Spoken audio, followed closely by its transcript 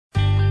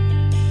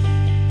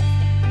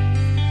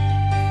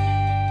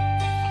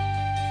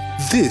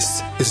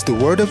This is the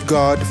Word of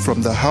God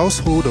from the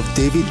household of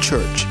David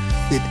Church.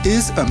 It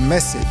is a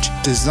message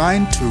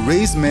designed to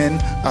raise men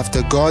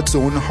after God's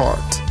own heart.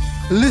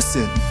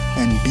 Listen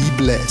and be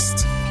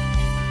blessed.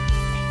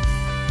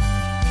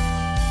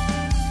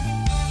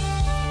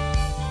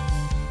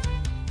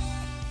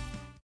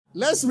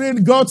 Let's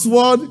read God's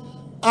Word.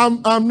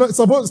 It's not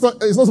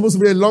supposed to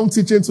be a long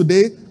teaching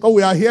today, but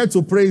we are here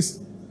to praise,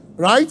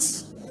 right?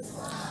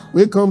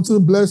 We come to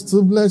bless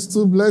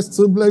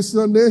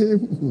your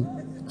name.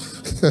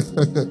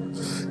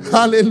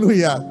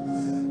 Hallelujah.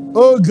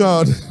 Oh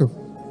God.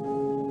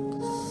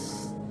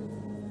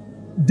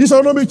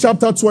 Deuteronomy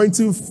chapter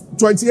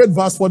 28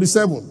 verse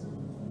 47.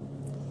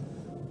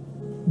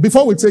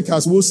 Before we take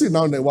us, we'll sit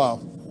down in a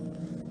while.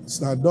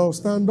 Stand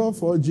up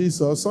for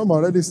Jesus. Some are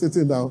already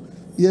sitting down.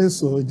 Yes,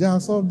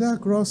 soldiers of the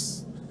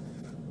cross.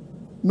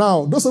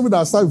 Now, those of you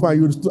that stand for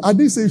you, I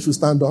didn't say you should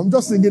stand up. I'm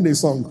just singing a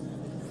song.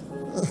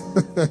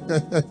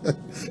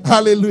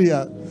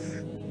 Hallelujah.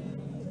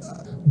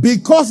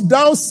 Because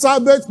thou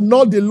servest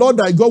not the Lord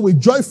thy God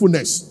with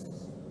joyfulness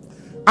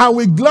and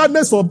with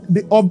gladness of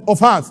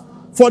heart,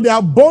 for the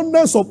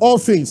abundance of all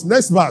things.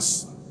 Next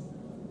verse.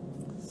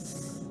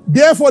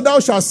 Therefore thou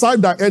shalt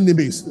serve thy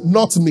enemies,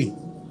 not me.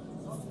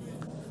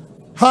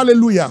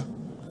 Hallelujah.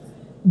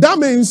 That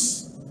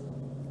means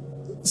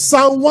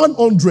Psalm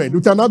 100.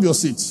 You can have your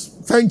seats.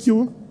 Thank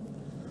you.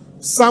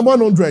 Psalm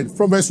 100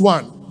 from verse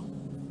 1.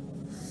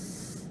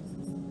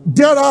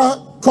 There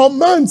are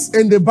commands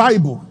in the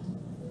Bible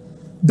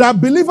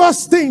that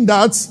believers think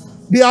that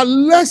they are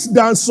less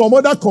than some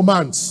other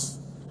commands.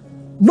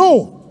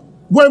 No.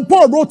 When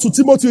Paul wrote to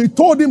Timothy, he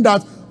told him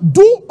that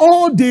do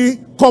all the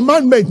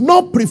commandments,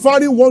 not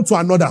preferring one to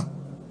another.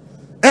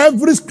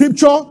 Every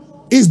scripture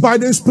is by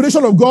the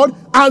inspiration of God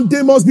and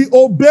they must be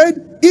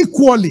obeyed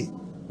equally.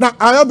 Now,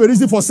 I have a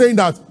reason for saying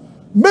that.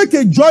 Make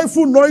a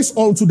joyful noise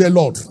unto the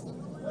Lord. Some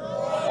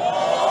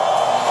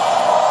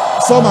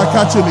are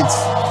catching it.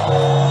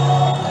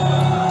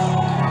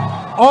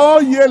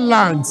 All ye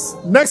lands.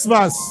 Next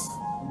verse.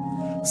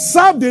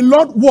 Serve the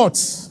Lord what?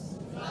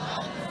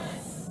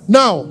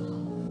 Now,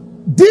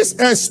 this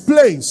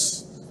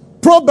explains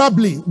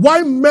probably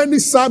why many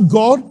serve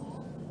God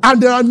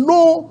and there are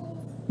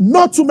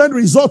not too many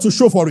results to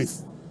show for it.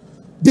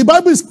 The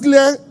Bible is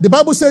clear. The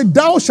Bible says,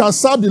 thou shalt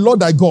serve the Lord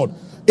thy God.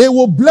 It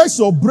will bless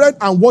your bread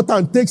and water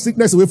and take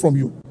sickness away from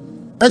you.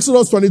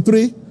 Exodus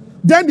 23.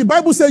 Then the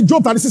Bible says,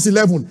 Job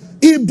 36:11.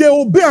 If they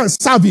obey and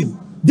serve him,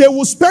 they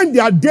will spend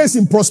their days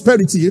in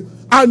prosperity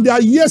and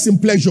their years in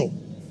pleasure.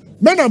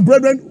 Men and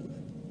brethren,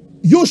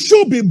 you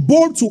should be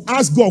bold to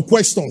ask God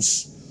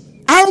questions.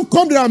 How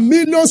come there are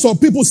millions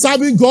of people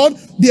serving God?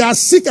 They are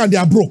sick and they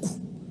are broke.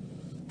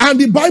 And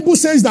the Bible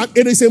says that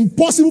it is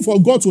impossible for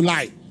God to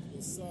lie.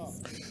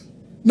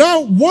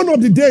 Now, one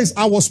of the days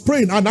I was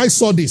praying and I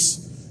saw this.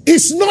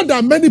 It's not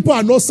that many people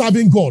are not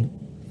serving God.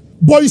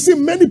 But you see,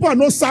 many people are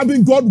not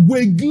serving God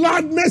with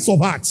gladness of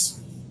heart.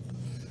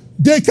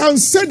 They can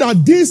say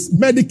that this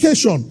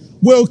medication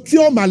will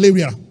cure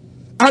malaria.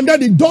 And then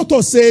the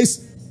doctor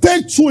says,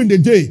 take 2 in the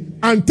day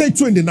and take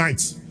 2 in the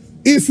night.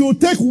 If you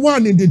take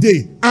 1 in the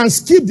day and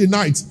skip the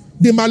night,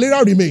 the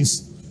malaria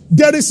remains.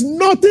 There is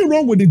nothing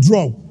wrong with the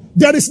drug.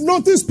 There is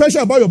nothing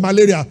special about your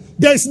malaria.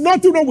 There is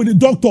nothing wrong with the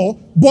doctor,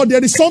 but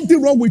there is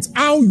something wrong with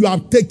how you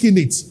have taken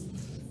it.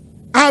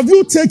 Have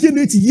you taken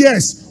it?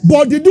 Yes.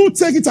 But did you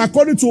take it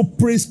according to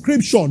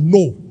prescription?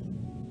 No.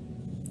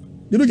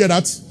 Did you get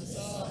that?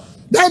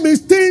 That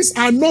means things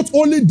are not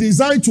only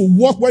designed to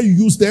work when you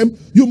use them,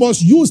 you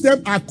must use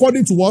them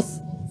according to what?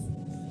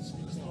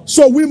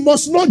 So we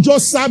must not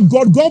just serve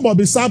God, God must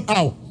be served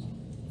how?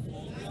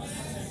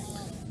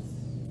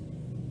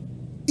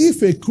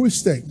 If a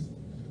Christian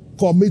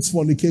commits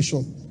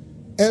fornication,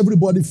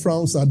 everybody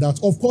frowns at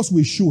that. Of course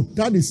we should.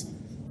 That is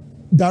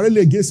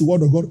directly against the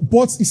word of God.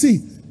 But you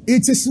see,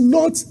 it is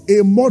not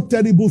a more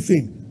terrible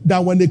thing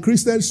than when a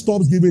Christian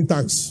stops giving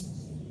thanks.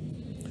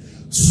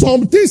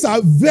 Some things are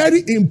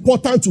very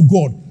important to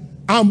God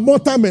and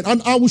mortal men.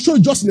 And I will show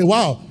you just in a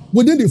while,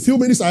 within the few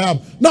minutes I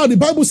have. Now, the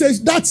Bible says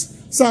that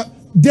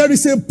there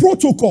is a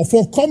protocol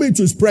for coming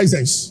to his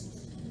presence.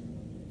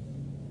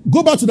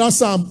 Go back to that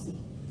psalm.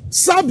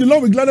 Serve the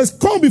Lord with gladness.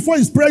 Come before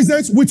his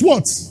presence with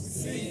what?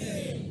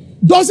 Singing.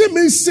 Does it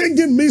mean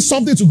singing means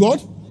something to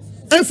God?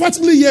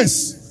 Emphatically,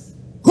 yes.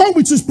 Come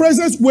with his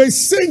presence with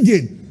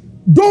singing.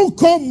 Don't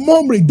come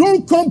murmuring.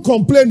 Don't come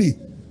complaining.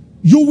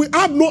 You will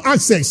have no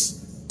access.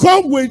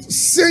 Come with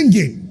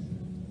singing.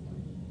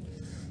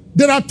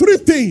 There are 3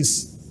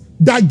 things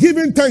that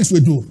giving thanks will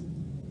do.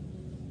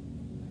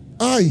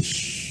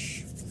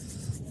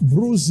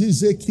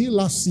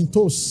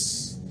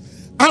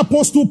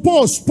 Apostle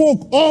Paul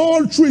spoke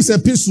all through his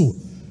epistle,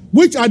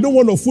 which I don't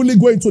want to fully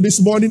go into this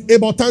morning,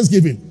 about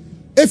thanksgiving.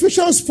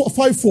 Ephesians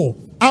 5:4.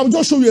 I'll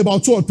just show you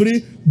about 2 or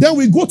 3. Then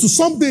we go to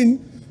something.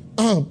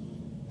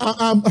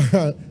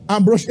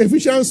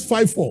 Ephesians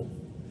 5:4.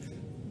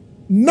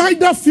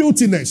 Neither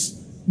filthiness,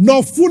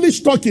 nor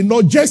foolish talking,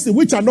 nor jesting,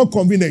 which are not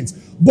convenient.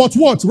 But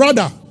what?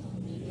 Rather,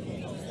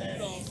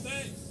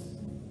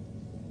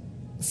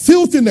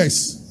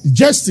 filthiness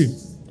jesting.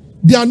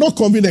 They are not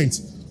convenient,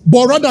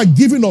 but rather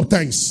giving of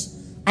thanks.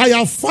 I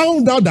have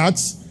found out that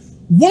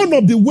one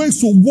of the ways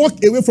to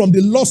walk away from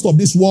the lust of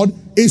this world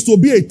is to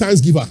be a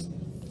thanksgiver.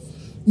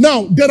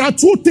 Now, there are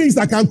two things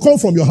that can come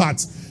from your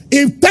heart.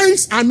 If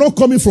thanks are not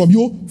coming from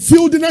you,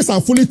 filthiness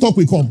and foolish talk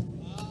will come.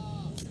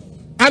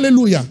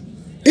 Hallelujah.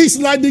 It's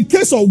like the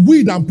case of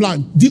weed and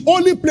plant. The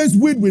only place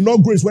weed will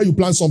not grow is where you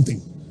plant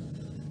something.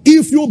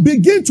 If you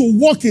begin to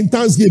walk in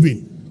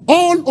thanksgiving,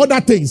 all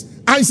other things,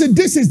 I say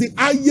this is the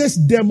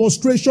highest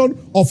demonstration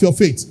of your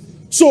faith.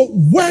 So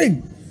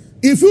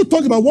if you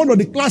talk about one of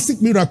the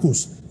classic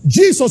miracles,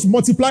 Jesus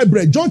multiplied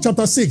bread, John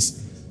chapter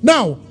 6.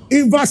 Now,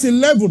 in verse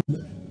 11,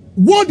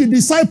 what the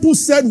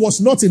disciples said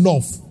was not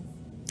enough.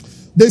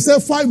 They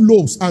said 5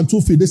 loaves and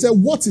 2 fish. They said,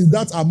 what is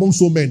that among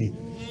so many?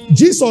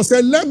 Jesus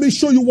said, let me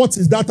show you what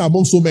is that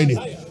among so many.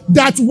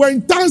 That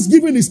when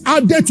thanksgiving is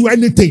added to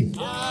anything.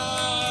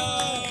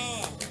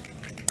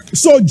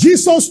 So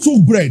Jesus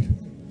took bread.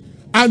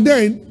 And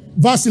then,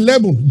 verse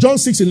 11, John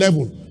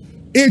 6:11.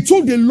 He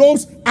took the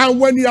loaves, and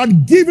when he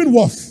had given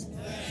what?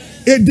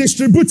 He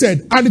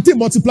distributed, and the thing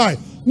multiplied.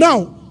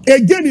 Now,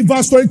 again in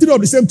verse 23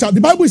 of the same chapter,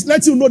 the Bible is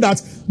letting you know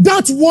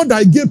that word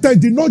I gave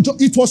thanks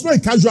it was not a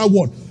casual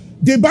word.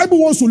 The Bible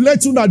wants to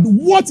let you know that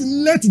what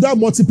led to that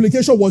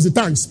multiplication was the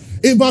thanks.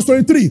 In verse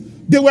 23,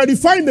 they were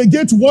referring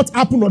again to what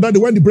happened on that day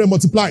when the bread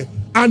multiplied.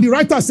 And the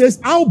writer says,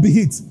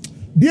 howbeit,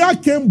 there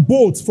came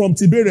boats from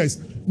Tiberias,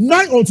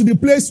 nigh unto the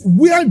place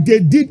where they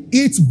did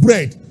eat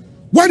bread.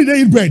 Why did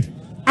they eat bread?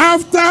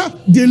 After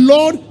the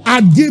Lord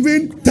had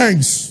given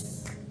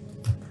thanks.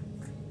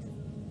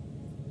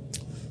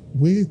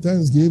 With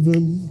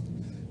thanksgiving,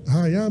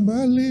 I am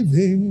a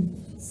living.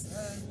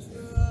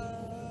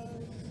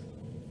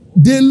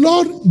 The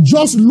Lord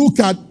just looked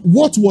at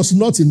what was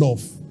not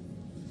enough.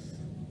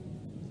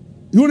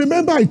 You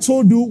remember I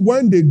told you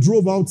when they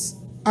drove out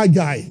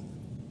Agai.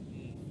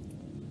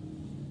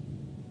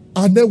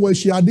 And then when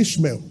she had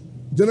Ishmael,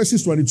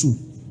 Genesis 22.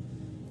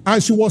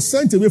 And she was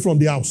sent away from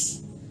the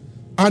house.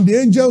 And the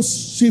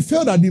angels, she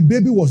felt that the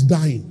baby was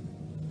dying.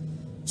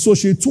 So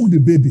she took the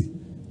baby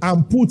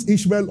and put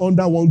Ishmael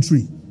under one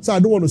tree. So I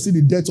don't want to see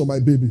the death of my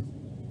baby.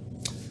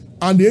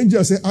 And the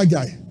angel said,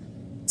 Agai,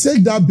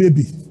 take that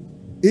baby,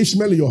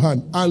 Ishmael in your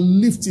hand,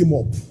 and lift him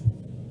up.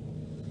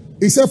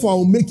 He said, for I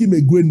will make him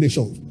a great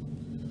nation.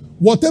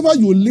 Whatever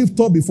you lift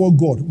up before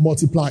God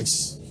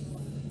multiplies.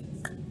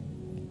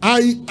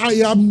 I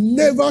have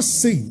never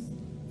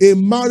seen a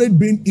married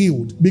being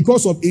healed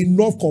because of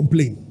enough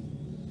complaint.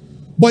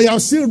 But you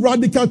have seen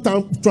radical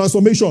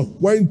transformation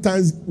when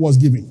thanks was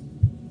given.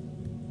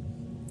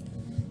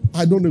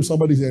 I don't know if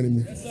somebody's hearing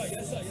me. Yes, sir.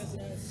 Yes, sir.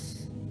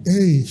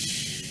 Yes,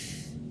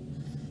 sir. Hey.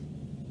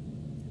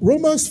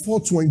 Romans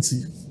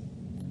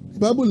 4:20. The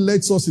Bible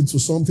lets us into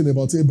something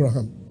about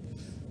Abraham.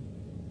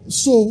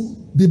 So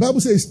the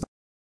Bible says,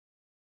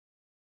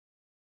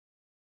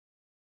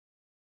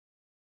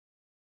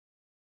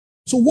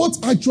 so what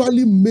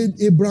actually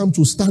made Abraham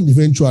to stand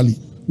eventually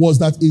was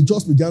that he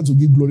just began to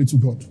give glory to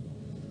God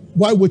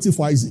while waiting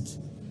for Isaac.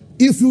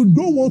 If you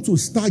don't want to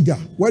stagger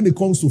when it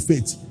comes to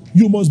faith,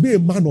 you must be a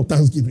man of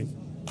thanksgiving.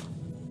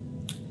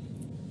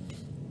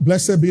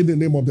 Blessed be the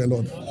name of the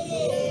Lord.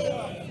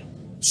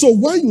 So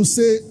when you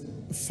say,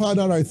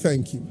 Father, I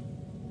thank you,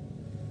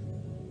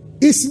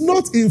 it's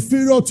not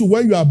inferior to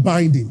when you are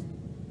binding.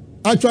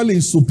 Actually,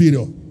 it's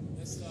superior.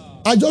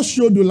 I just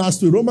showed you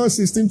last week, Romans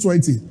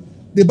 16:20.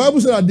 The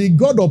Bible says that the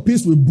God of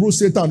peace will bruise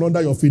Satan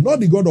under your feet, not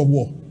the God of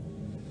war.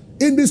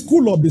 In the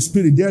school of the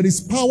Spirit, there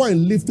is power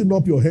in lifting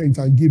up your hands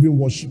and giving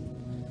worship.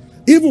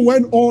 Even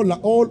when all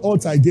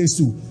odds are against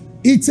you,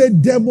 it's a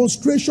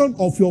demonstration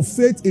of your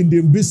faith in the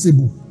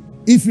invisible.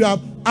 If you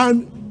have,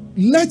 and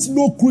let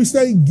no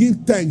Christian give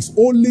thanks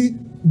only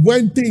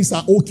when things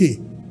are okay.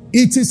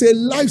 It is a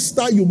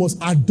lifestyle you must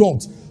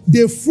adopt.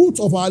 The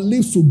fruit of our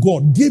lips to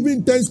God,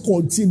 giving thanks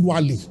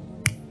continually.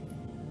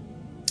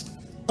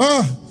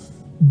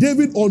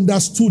 David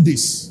understood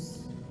this.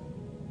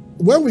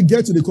 When we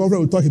get to the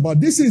conference, we'll talk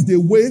about this is the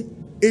way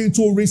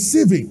into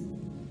receiving.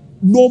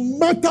 No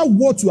matter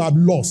what you have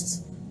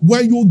lost,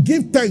 when you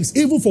give thanks,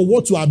 even for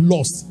what you have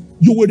lost,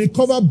 you will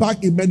recover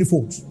back in many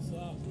folds.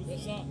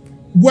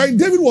 When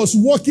David was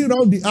walking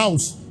around the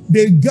house,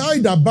 the guy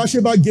that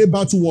Bathsheba gave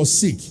birth to was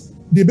sick.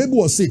 The baby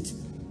was sick.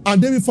 And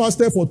David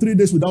fasted for 3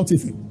 days without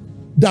eating.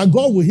 That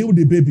God will heal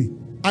the baby.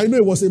 I know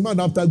it was a man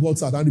after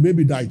God's heart and the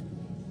baby died.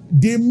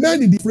 The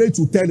men in the afraid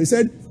to tell, they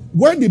said,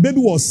 when the baby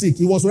was sick,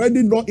 he was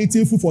already not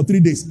eating food for 3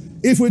 days.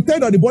 If we tell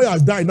that the boy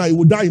has died now, he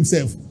will die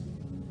himself.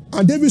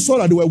 And David saw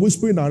that they were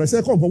whispering now. They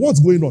said, come, what's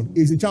going on?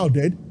 Is the child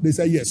dead? They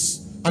said,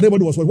 yes. And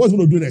everybody was, what's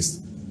going to do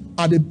next?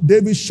 And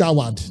David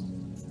showered.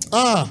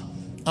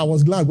 I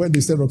was glad when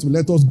they said unto me,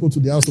 let us go to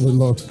the house of the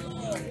Lord.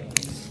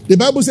 The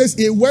Bible says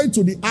he went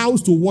to the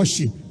house to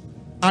worship.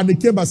 And he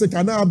came and said,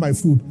 can I have my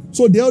food?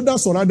 So the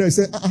elders surrounded and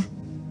said,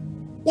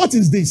 what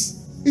is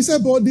this? He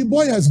said, but the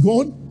boy has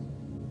gone.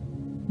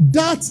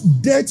 That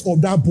death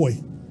of that boy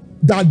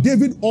that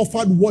David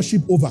offered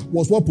worship over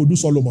was what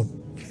produced Solomon.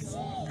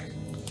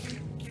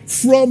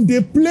 From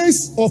the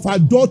place of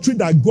adultery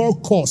that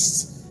God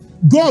caused,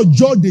 God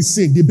judged the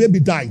sin. The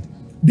baby died.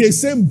 The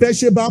same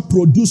Bathsheba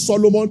produced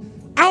Solomon.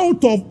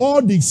 Out of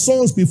all the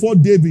sons before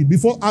David,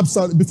 before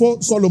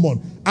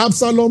Solomon,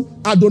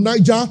 Absalom,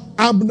 Adonijah,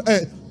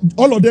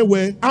 all of them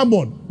were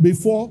Ammon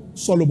before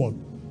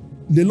Solomon.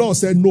 The Lord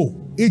said, no,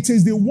 it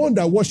is the one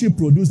that worship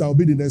produced that will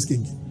be the next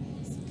king.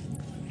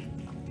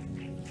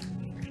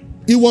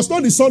 He was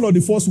not the son of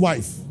the first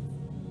wife.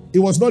 He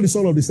was not the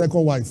son of the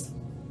second wife.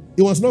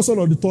 He was not son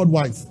of the third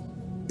wife.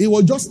 He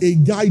was just a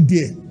guy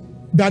there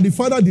that the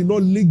father did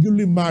not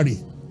legally marry.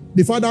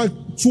 The father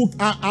took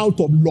her out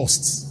of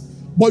lust.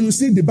 But you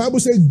see, the Bible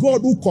says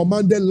God who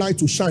commanded light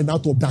to shine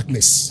out of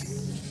darkness.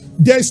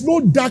 There is no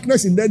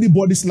darkness in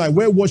anybody's life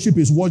where worship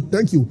is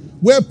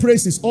where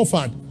praise is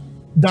offered,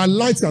 that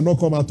light cannot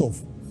come out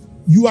of.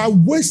 You are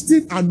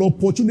wasting an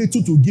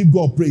opportunity to give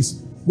God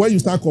praise when you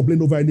start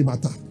complaining over any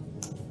matter.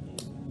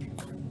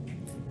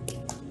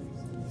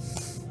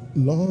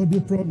 Lord,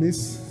 you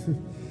promise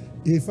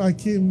if I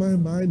keep my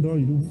mind on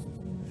you.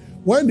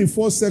 When the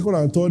first, second,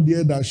 and third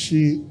year that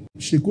she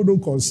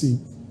couldn't conceive,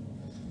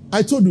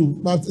 I told you,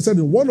 I said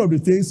one of the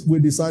things we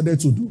decided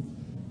to do.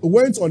 We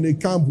went on a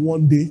camp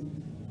one day,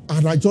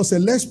 and I just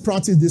said, let's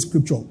practice this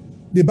scripture.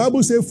 The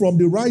Bible says, from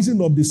the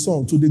rising of the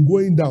sun to the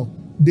going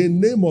down, the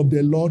name of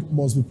the Lord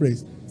must be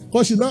praised.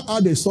 Because she now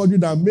had a surgery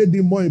that made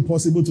it more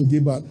impossible to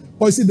give birth.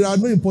 But you see, there are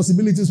no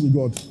impossibilities with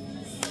God.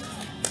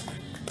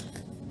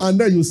 And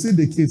then you see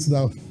the kids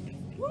now.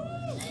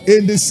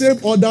 In the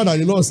same order that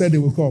the Lord said they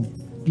will come.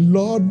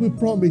 Lord, we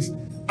promise.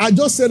 I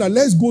just said that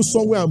let's go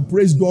somewhere and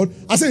praise God.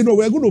 I said,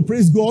 we're going to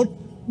praise God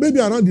maybe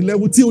around the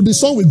level till the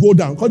sun will go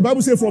down. Because the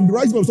Bible says from the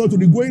rising of the sun to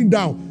the going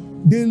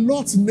down, the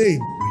Lord's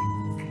name.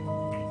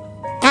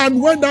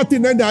 And when that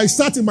thing ended, I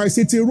sat in my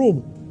sitting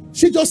room.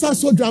 She just had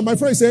surgery. And my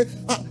friend said,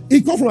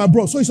 he come from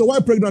abroad. So he said, why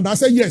pregnant? I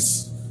said,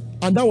 yes.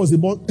 And that was the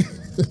month.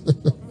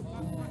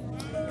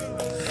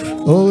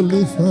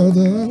 Holy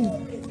Father.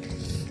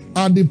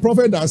 And the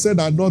prophet that said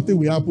that nothing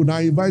will happen,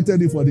 I invited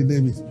him for the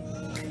naming.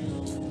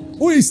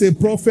 Who is a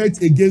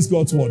prophet against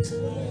God's word?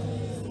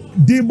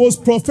 The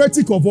most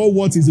prophetic of all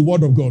words is the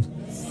word of God.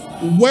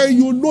 When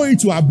you know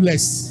it, you are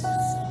blessed.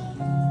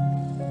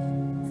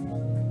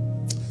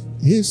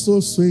 It's so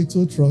sweet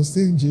to trust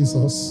in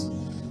Jesus,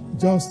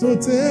 just to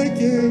take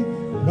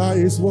him by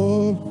his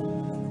word,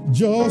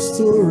 just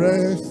to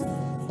rest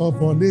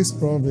upon his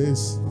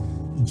promise,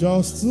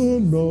 just to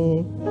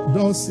know,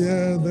 thus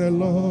hear the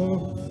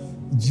Lord.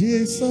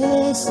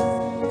 Jesus,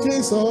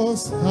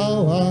 Jesus,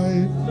 how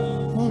I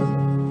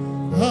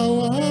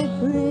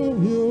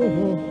prove you.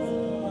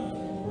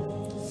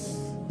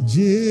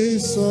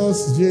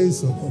 Jesus,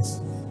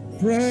 Jesus,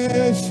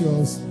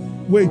 precious.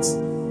 Wait,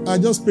 I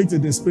just picked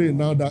in the spirit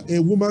now that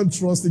a woman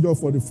trusting God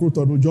for the fruit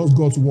of the just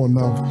got one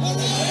now.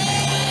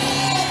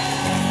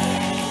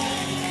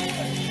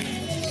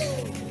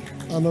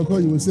 And of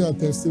course, you will see a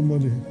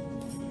testimony.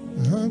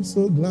 I'm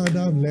so glad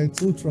I've learned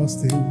to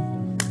trust him.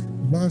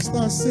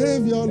 Master,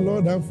 Savior,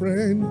 Lord and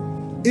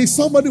friend. Is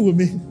somebody with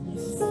me?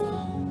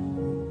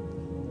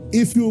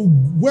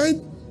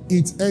 When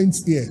it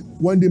ends here,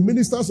 when the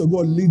ministers of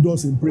God lead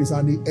us in praise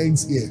and it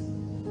ends here,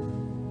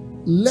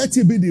 let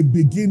it be the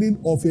beginning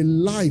of a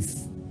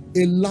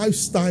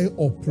lifestyle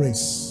of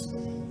praise.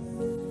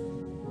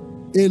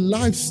 A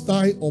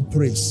lifestyle of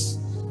praise.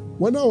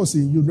 When I was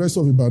in University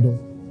of Ibadan,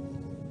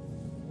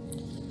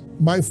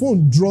 my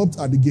phone dropped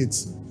at the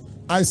gate.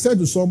 I said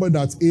to somebody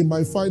that in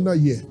my final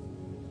year,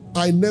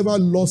 I never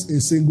lost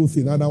a single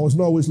thing, and I was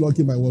not always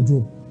locking my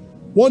wardrobe.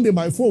 One day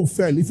my phone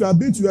fell. If you have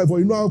been to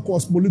UI, you know how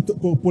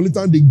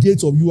cosmopolitan the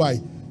gates of UI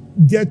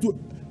get to.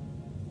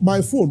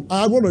 My phone,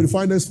 I had one of the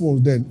finest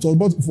phones then. It was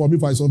bought for me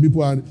by some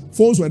people, and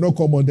phones were not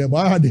common then,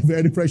 but I had a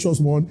very precious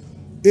one.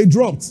 It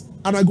dropped,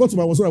 and I got to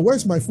my wardrobe.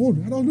 Where's my phone?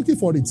 And I was looking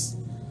for it.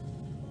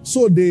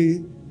 So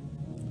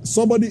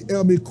somebody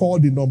helped me call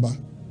the number,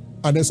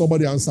 and then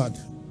somebody answered.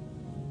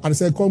 And they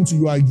said, come to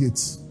UI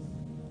gate.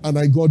 And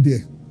I got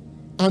there.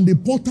 And the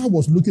porter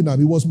was looking at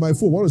me. It was my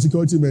phone. One of the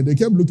security men. They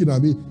kept looking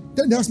at me.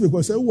 Then they asked me a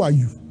question. I said, who are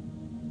you?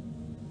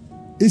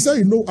 He said,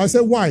 you know. I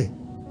said, why?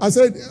 I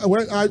said,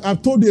 well,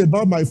 I've told you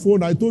about my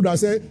phone. I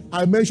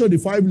mentioned the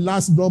 5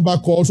 last number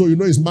calls, so you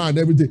know it's mine and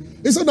everything.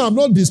 He said, no, I'm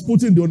not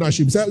disputing the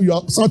ownership. He said, you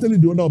are certainly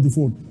the owner of the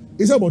phone.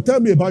 He said, but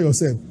tell me about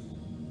yourself.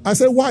 I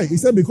said, why? He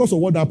said, because of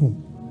what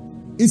happened.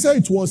 He said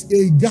it was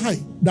a guy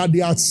that they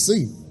had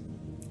seen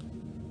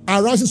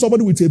harassing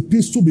somebody with a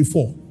pistol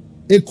before.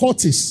 A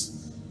Curtis.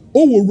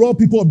 Who will rob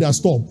people of their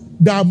stuff,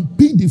 that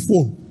pick the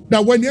phone,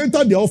 that when they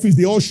entered the office,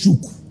 they all shook.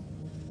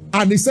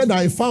 And he said,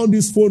 I found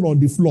this phone on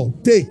the floor.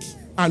 Take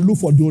and look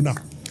for the owner.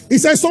 He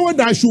said, someone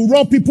that should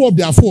rob people of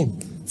their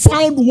phone,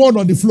 found one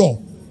on the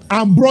floor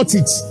and brought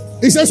it.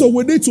 He said, so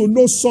we need to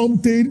know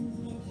something.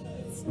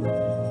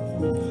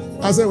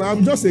 I said, well,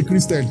 I'm just a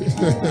Christian.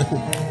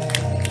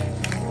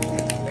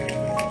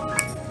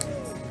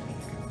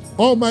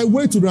 On my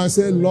way to that, I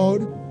said,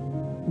 Lord,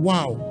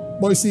 wow.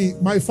 But you see,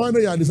 my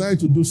final year, I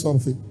decided to do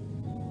something.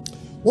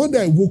 One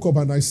day I woke up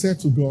and I said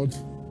to God,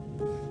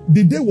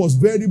 The day was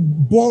very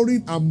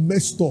boring and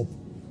messed up.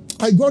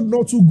 I got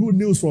not too good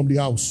news from the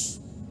house.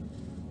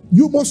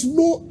 You must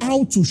know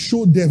how to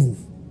show devil.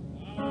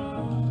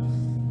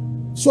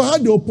 So I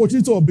had the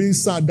opportunity of being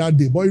sad that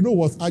day. But you know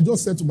what? I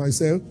just said to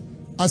myself,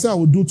 I said I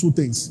would do two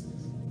things.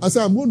 I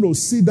said I'm going to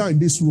sit down in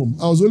this room.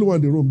 I was the only one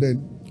in the room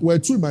then. We were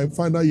two in my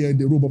final year in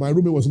the room, but my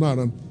roommate was not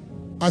around.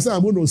 I said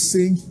I'm going to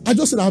sing. I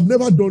just said I've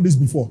never done this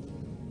before.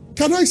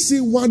 Can I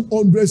sing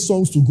 100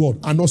 songs to God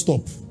and not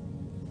stop?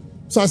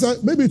 So I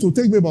said maybe it will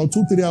take me about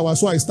 2-3 hours.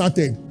 So I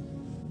started.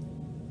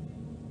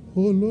 Oh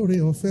Lord,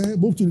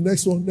 move to the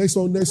next one, next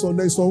one,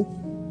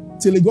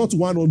 till it got to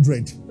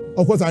 100.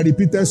 Of course, I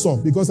repeated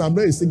some because I'm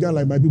not a singer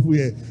like my people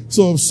here.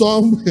 So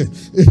some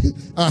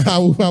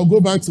I'll go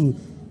back to.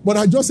 But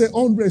I just said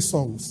 100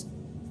 songs.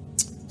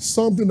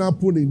 Something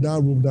happened in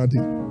that room that day.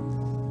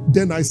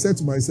 Then I said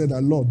to myself,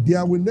 Lord,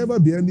 there will never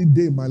be any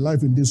day in my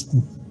life in this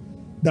school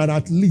that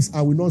at least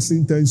I will not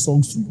sing 10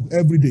 songs to you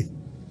every day.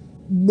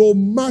 No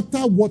matter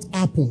what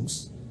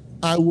happens,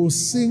 I will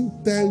sing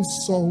 10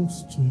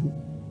 songs to you.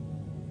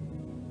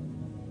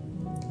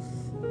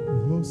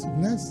 Most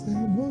blessed,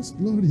 most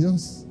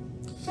glorious,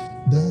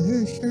 the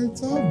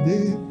ancient of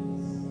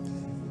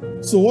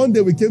days. So one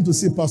day we came to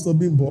see Pastor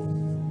Bimbo.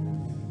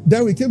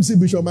 Then we came to see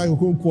Bishop Michael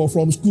Konkwo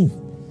from school.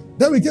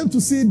 Then we came to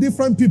see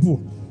different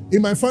people.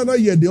 In my final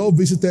year, they all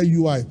visited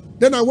UI.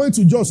 Then I went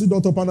to Jos with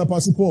Dr.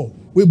 Panapasi Paul.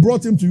 We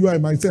brought him to UI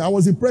myself. I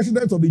was the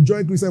president of the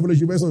Joint Christian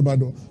Fellowship of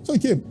Ibadan. So he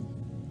came.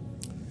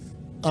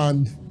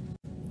 And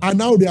I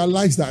now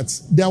realized that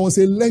there was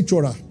a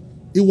lecturer.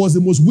 It was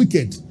the most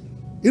wicked.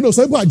 You know,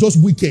 some people are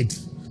just wicked.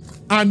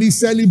 And he used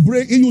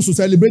to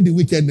celebrate the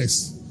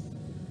wickedness.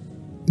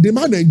 The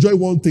man enjoyed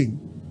one thing.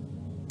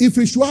 If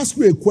he should ask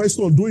you a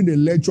question during a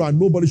lecture and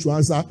nobody should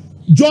answer,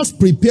 just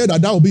prepare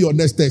that will be your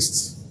next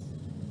test.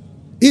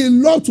 He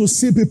loved to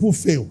see people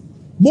fail.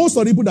 Most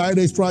of the people that had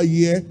extra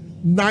year,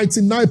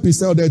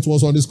 99% of that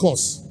was on his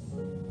course.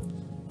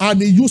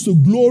 And he used to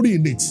glory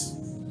in it.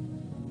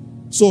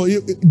 So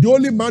the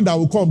only man that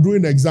will come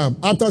during the exam,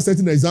 after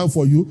setting the exam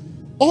for you,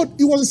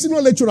 he was a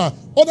senior lecturer.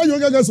 Other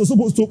younger guys were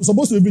supposed to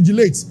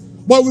invigilate.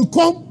 But we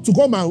come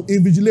and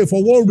invigilate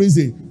for one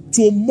reason,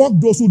 to mock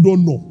those who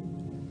don't know.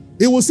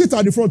 He will sit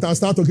at the front and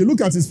start talking.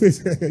 Look at his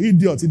face.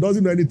 Idiot. He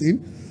doesn't know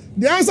anything.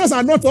 The answers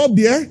are not up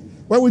there.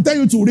 When we tell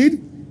you to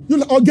read, you're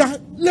like, okay,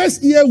 let's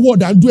hear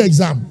word and do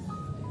exam.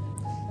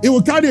 He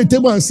will carry a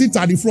table and sit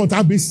at the front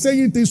and be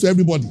saying things to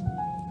everybody.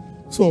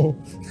 So,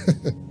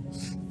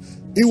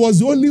 he was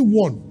the only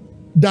one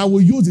that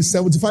will use the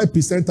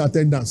 75%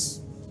 attendance.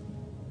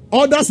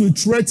 Others will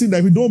threaten that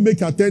if you don't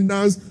make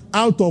attendance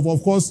out of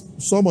course,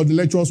 some of the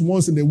lectures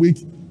once in a week,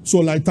 so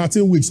like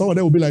 13 weeks, some of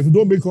them will be like, if you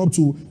don't make up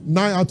to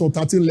 9 out of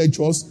 13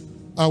 lectures,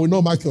 I will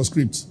not mark your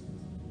script.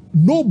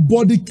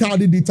 Nobody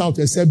carried it out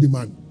except the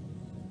man.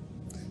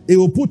 He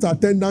will put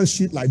attendance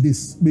sheet like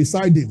this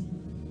beside him.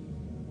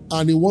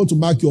 And he want to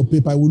mark your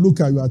paper. He will look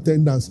at your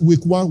attendance.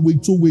 Week 1,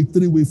 week 2, week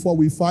 3, week 4,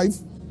 week 5.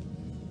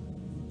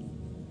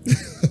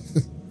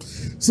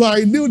 So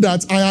I knew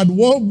that I had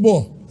one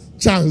more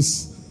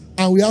chance.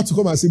 And we had to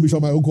come and see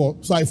Bishop Michael.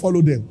 So I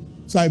followed them.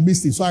 So I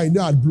missed it. So I knew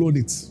I had blown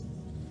it.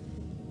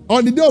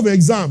 On the day of the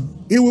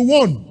exam, he will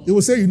warn. He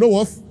will say, you know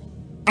what?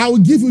 I will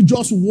give you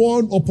just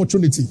one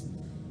opportunity.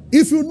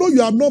 If you know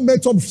you have not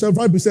met up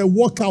 75%,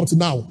 walk out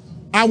now.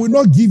 I will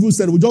not give you,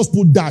 said, we'll just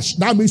put dash.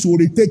 That means you will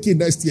retake it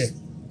next year.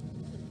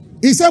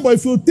 He said, but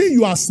if you think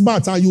you are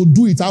smart and you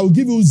do it, I will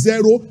give you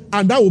 0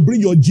 and that will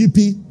bring your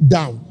GP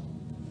down.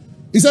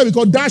 He said,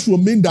 because dash will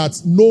mean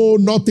that no,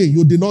 nothing,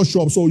 you did not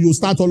show up, so you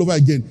start all over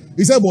again.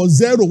 He said, but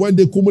 0, when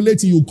they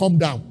accumulate, you come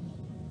down.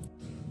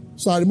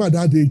 So I remember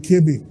that day he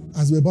came in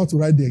as we were about to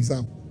write the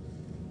exam.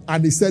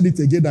 And he said it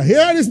again, that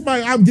here is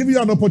I'm giving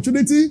you an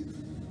opportunity.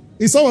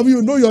 If some of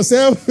you know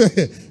yourself,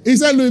 he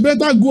said, you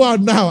better go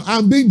out now.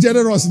 I'm being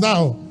generous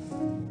now.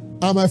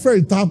 And my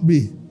friend tapped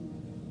me.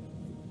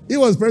 He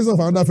was president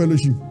of another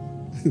fellowship.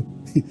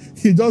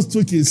 He just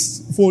took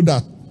his folder.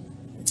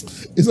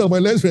 He said,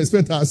 well, let's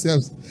respect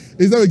ourselves.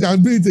 He said, we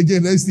can do it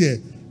again next year.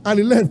 And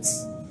he left.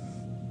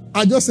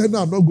 I just said, no,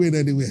 I'm not going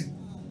anywhere.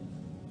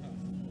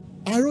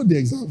 I wrote the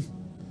exam.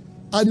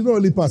 I did not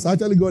only pass. I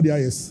actually got the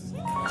highest.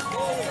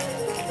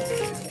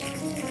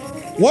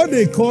 One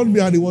day he called me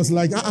and he was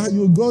like,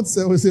 you got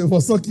 7 for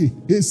Soki.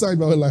 Inside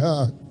me, I was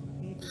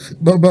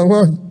like, Number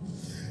 1,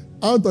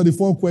 out of the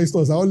 4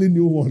 questions, I only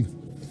knew 1.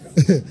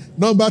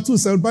 Number 2,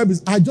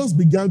 75. I just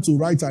began to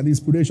write and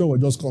inspiration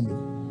was just coming.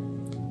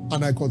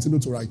 And I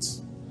continued to write.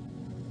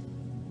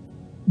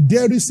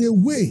 There is a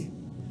way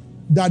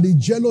that the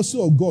jealousy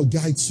of God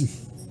guides you.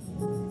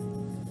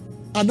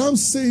 And I'm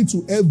saying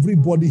to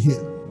everybody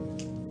here,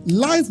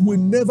 life will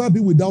never be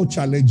without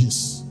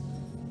challenges.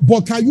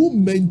 But can you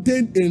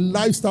maintain a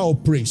lifestyle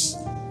of praise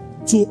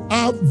to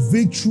have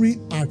victory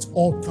at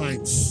all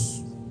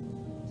times?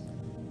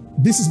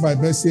 This is my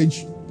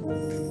message.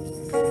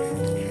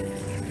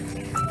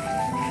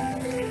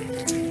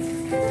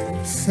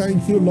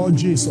 Thank you, Lord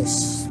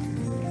Jesus.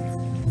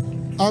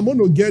 I'm going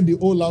to get the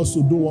whole house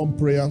to do one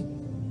prayer.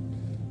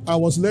 I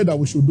was led that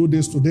we should do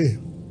this today.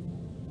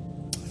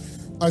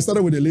 I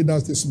started with the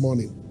leaders this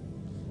morning.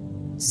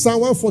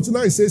 Psalm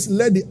 149 says,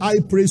 let the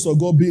high praise of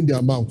God be in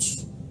their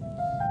mouths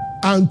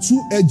and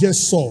two-edged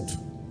sword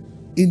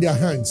in their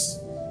hands,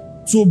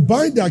 to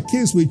bind their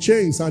kings with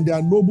chains and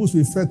their nobles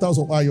with fetters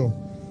of iron,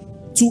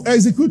 to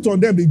execute on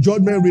them the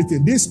judgment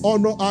written. This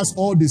honor us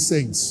all the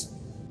saints.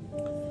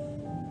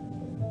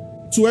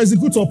 To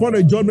execute upon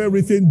the judgment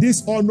written,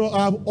 this honor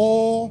have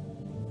all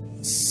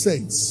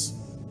saints.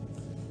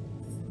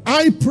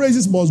 High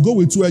praises must go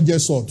with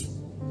two-edged sword.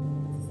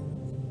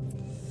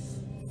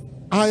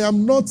 I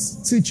am not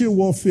teaching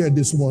warfare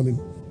this morning.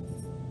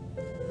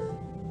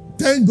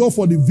 Thank God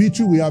for the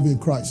victory we have in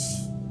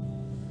Christ.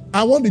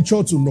 I want the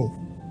church to know,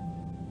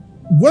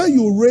 when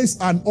you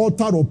raise an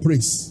altar of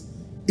praise,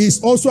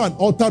 it's also an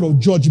altar of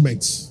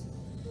judgment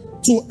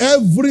to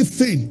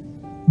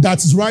everything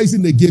that's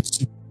rising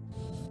against you.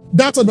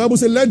 That's what the Bible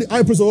says, let the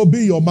high praise of God be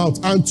in your mouth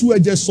and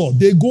two-edged sword.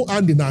 They go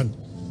hand in hand.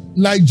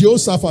 Like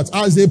Jehoshaphat,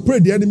 as they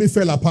prayed, the enemy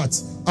fell apart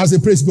as they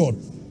praised God.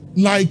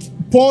 Like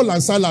Paul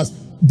and Silas,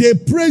 they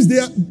praised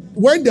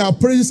when their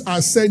praises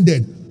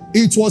ascended,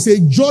 it was a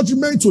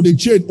judgment to the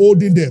chain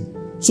holding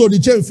them. So the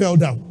chain fell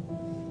down.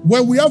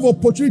 When we have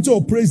opportunity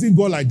of praising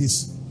God like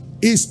this,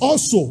 it's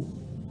also,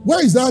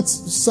 where is that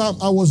psalm?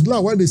 I was glad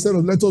when they said,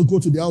 let us go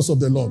to the house of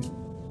the Lord.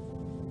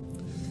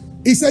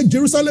 He said,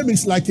 Jerusalem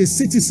is like a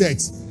city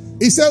set.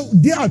 He said,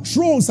 there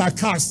thrones are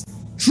cast.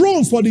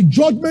 Thrones for the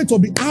judgment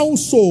of the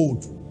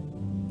household.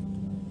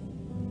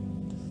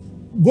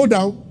 Go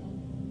down.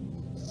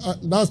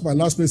 That's my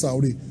last place I will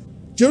read.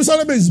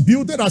 Jerusalem is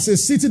built as a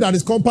city that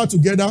is compact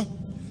together.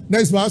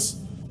 Next verse.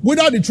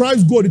 Whither the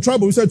tribes go, the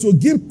tribe will say to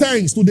give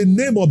thanks to the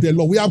name of the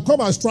Lord. We have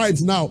come as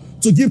tribes now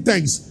to give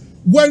thanks.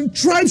 When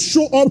tribes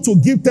show up to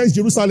give thanks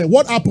to Jerusalem,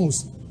 what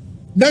happens?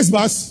 Next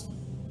verse.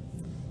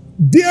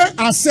 There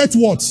are set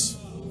what?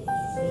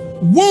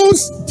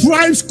 Once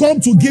tribes come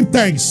to give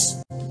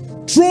thanks,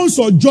 thrones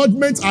of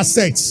judgment are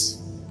set.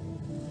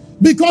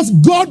 Because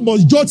God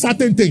must judge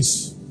certain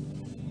things.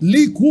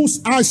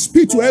 I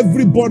speak to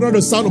everybody on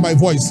the sound of my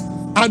voice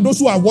and those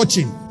who are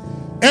watching.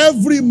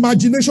 Every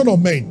imagination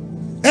of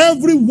men,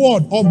 every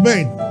word of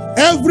men,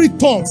 every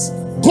thought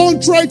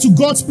contrary to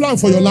God's plan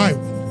for your life,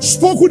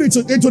 spoken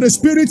into the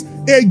spirit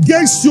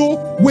against you,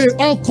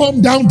 will all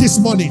come down this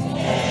morning.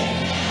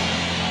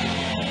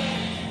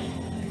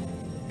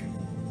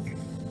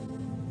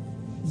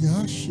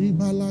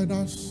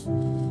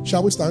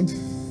 Shall we stand?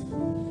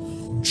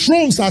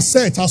 Thrones are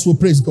set as we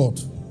praise God.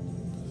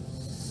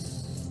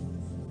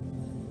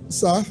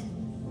 Sir,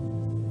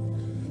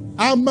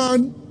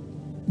 Haman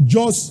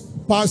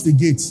just passed the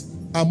gate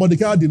and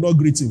Mordecai did not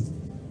greet him.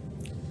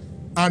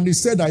 And he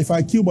said that if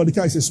I kill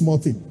Mordecai, it's a small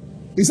thing.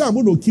 He said, I'm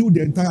going to kill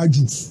the entire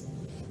Jews.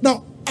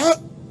 Now,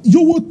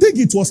 you would think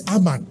it was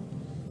Haman.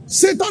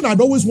 Satan had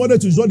always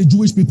wanted to destroy the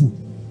Jewish people.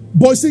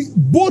 But see,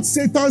 both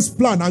Satan's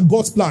plan and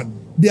God's plan,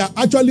 they are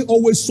actually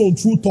always sown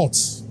through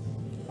thoughts.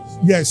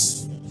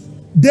 Yes.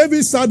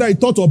 David said that he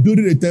thought of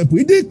building a temple.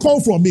 It didn't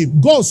come from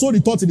him. God sowed the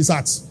thought in his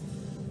heart.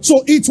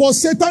 So it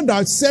was Satan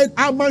that said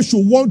Haman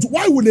should want.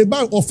 Why would a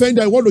man offend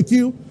that I want to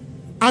kill?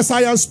 As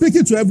I am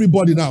speaking to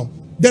everybody now,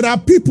 there are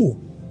people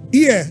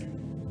here.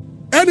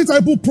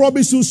 Anytime people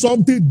promise you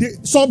something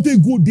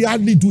good, they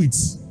hardly do it.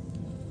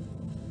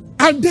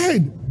 And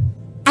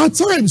then, at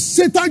times,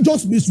 Satan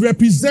just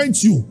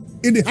misrepresents you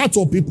in the hearts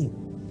of people.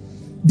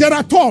 There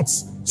are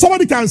thoughts.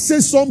 Somebody can say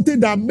something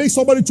that makes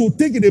somebody to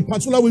think in a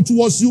particular way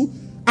towards you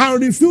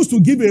and refuse to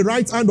give a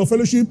right hand of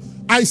fellowship.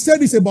 I said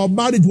this about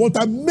marriage one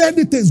time.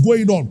 Many things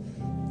going on.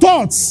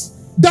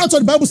 Thoughts. That's what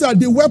the Bible says.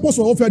 The weapons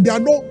of warfare, they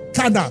are not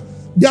carnal.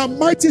 They are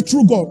mighty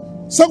through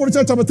God. 2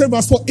 Corinthians chapter 10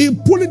 verse 4.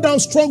 In pulling down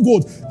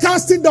strongholds,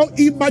 casting down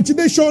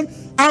imagination,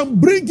 and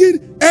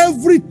bringing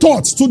every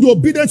thought to the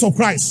obedience of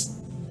Christ.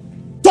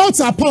 Thoughts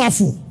are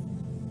powerful.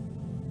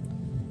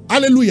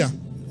 Hallelujah.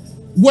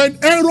 When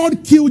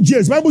Aaron killed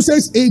James, the Bible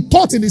says a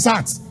thought in his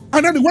heart.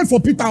 And then he went for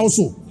Peter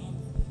also.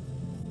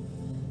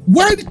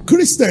 When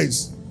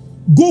Christians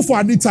go for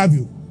an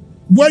interview,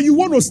 when you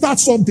want to start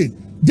something,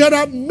 there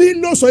are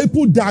millions of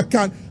people that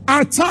can,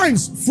 at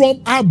times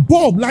from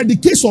above, like the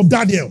case of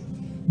Daniel,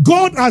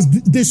 God has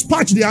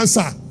dispatched the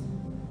answer.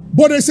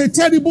 But there's a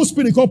terrible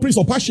spirit called Prince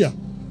of Persia.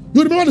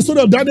 You remember the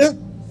story of Daniel?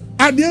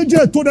 And the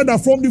angel told them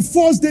that from the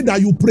first day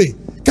that you pray,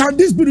 can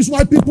this be the reason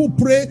why people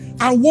pray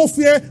and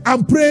warfare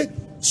and pray?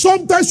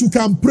 Sometimes you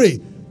can pray.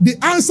 The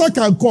answer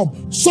can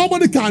come.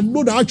 Somebody can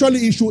know that actually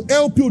it should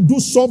help you do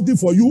something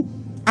for you,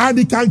 and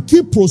it can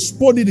keep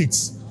postponing it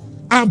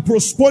and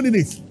postponing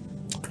it.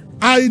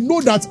 I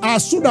know that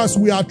as soon as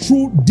we are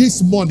through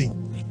this morning,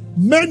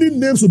 many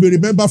names will be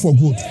remembered for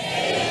good.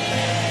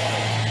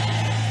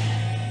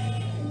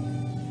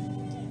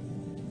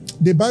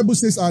 The Bible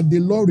says, and the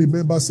Lord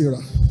remembers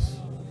Sarah.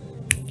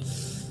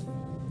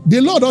 The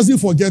Lord doesn't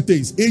forget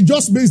things. It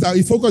just means that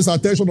he focuses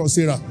attention on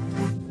Sarah.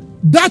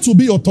 That will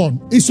be your turn.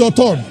 It's your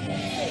turn.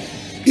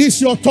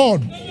 It's your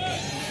turn.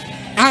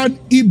 And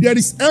if there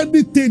is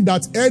anything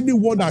that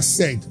anyone has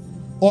said,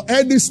 or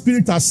any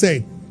spirit has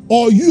said,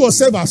 or you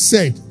yourself have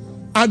said,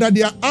 and that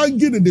they are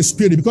angry in the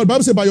spirit. Because the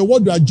Bible says, by your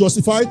word you are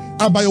justified,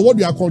 and by your word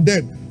you are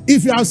condemned.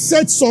 If you have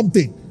said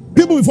something,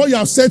 people before you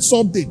have said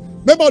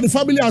something, member of the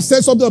family has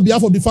said something on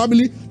behalf of the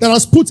family that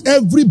has put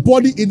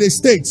everybody in a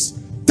state.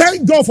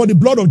 Thank God for the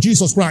blood of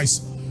Jesus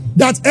Christ.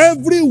 That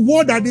every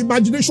word and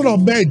imagination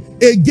of men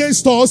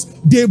against us,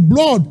 the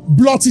blood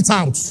blots it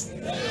out.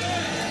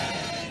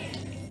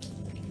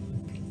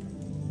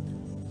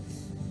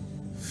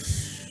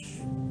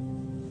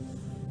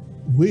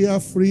 We are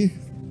free.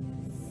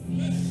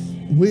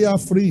 We are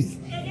free.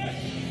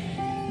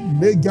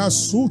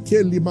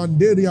 Megasuke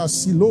limanderia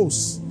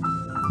silos.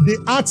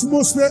 The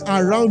atmosphere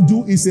around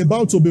you is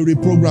about to be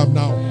reprogrammed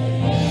now.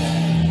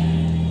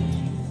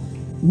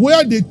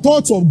 Where the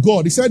thoughts of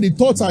God, he said the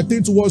thoughts I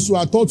think towards you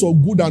are thoughts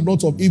of good and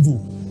not of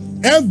evil.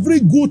 Every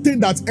good thing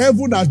that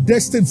heaven has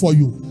destined for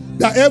you,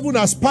 that heaven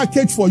has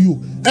packaged for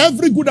you,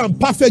 every good and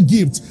perfect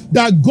gift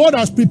that God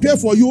has prepared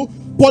for you,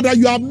 but that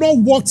you have not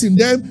walked in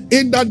them,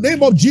 in the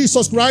name of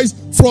Jesus Christ,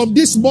 from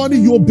this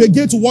morning you will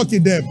begin to walk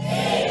in them.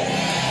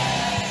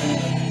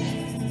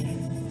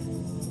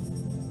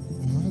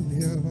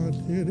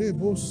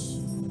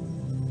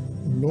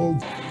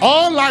 Lord,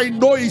 all I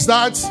know is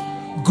that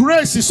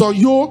grace is on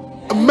you,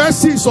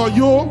 mercy is on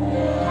you,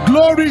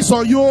 glory is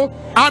on you,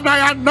 and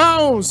I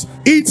announce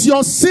it's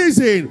your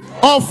season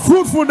of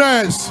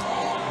fruitfulness.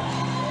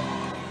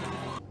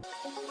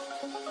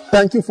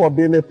 Thank you for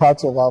being a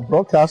part of our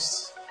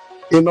broadcast.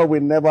 You know, we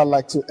never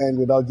like to end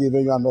without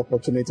giving you an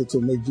opportunity to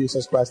make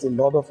Jesus Christ the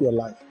Lord of your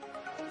life.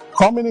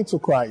 Coming into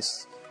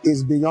Christ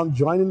is beyond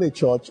joining a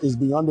church, is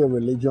beyond a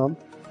religion.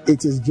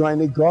 It is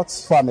joining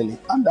God's family.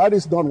 And that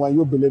is done when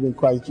you believe in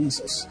Christ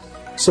Jesus.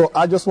 So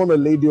I just want to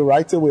lead you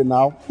right away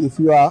now. If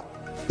you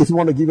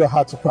want to give your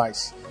heart to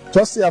Christ,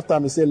 just say after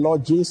me, say,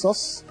 Lord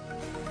Jesus,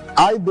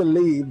 I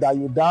believe that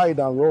you died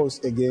and rose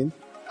again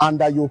and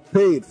that you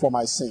paid for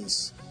my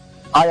sins.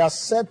 I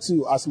accept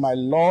you as my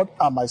Lord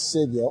and my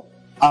Savior,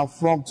 and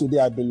from today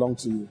I belong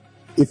to you.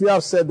 If you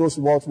have said those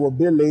words, will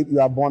be late, you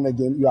are born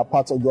again, you are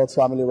part of God's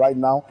family right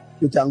now.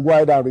 You can go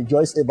ahead and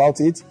rejoice about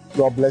it.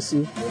 God bless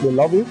you. We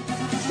love you.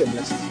 Stay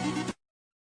blessed.